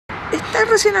Está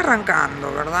recién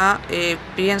arrancando, ¿verdad?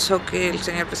 Pienso que el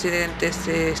señor presidente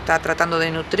se está tratando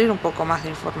de nutrir un poco más de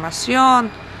información,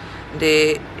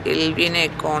 él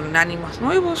viene con ánimos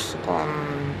nuevos, con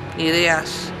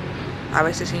ideas a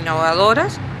veces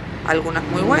innovadoras, algunas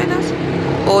muy buenas,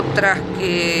 otras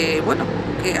que, bueno,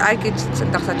 que hay que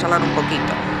sentarse a charlar un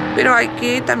poquito. Pero hay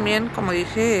que también, como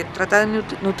dije, tratar de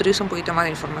nutrirse un poquito más de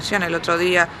información. El otro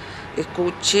día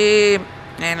escuché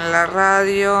en la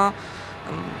radio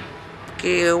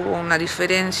que hubo una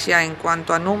diferencia en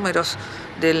cuanto a números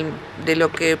de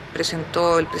lo que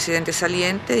presentó el presidente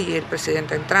saliente y el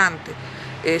presidente entrante.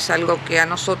 Es algo que a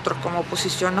nosotros como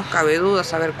oposición nos cabe duda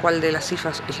saber cuál de las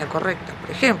cifras es la correcta,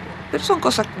 por ejemplo. Pero son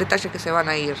cosas, detalles que se van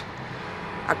a ir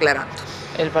aclarando.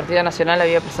 El Partido Nacional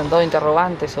había presentado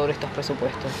interrogantes sobre estos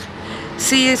presupuestos.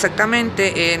 Sí,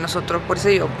 exactamente. Nosotros, por eso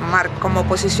digo, como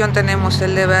oposición tenemos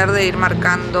el deber de ir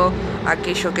marcando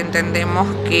aquello que entendemos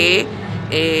que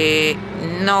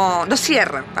no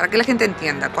cierra, para que la gente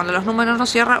entienda. Cuando los números no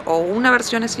cierran, o una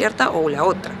versión es cierta o la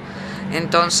otra.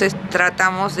 Entonces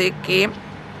tratamos de que,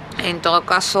 en todo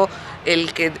caso,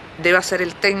 el que deba ser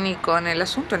el técnico en el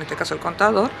asunto, en este caso el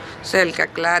contador, sea el que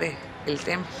aclare el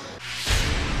tema.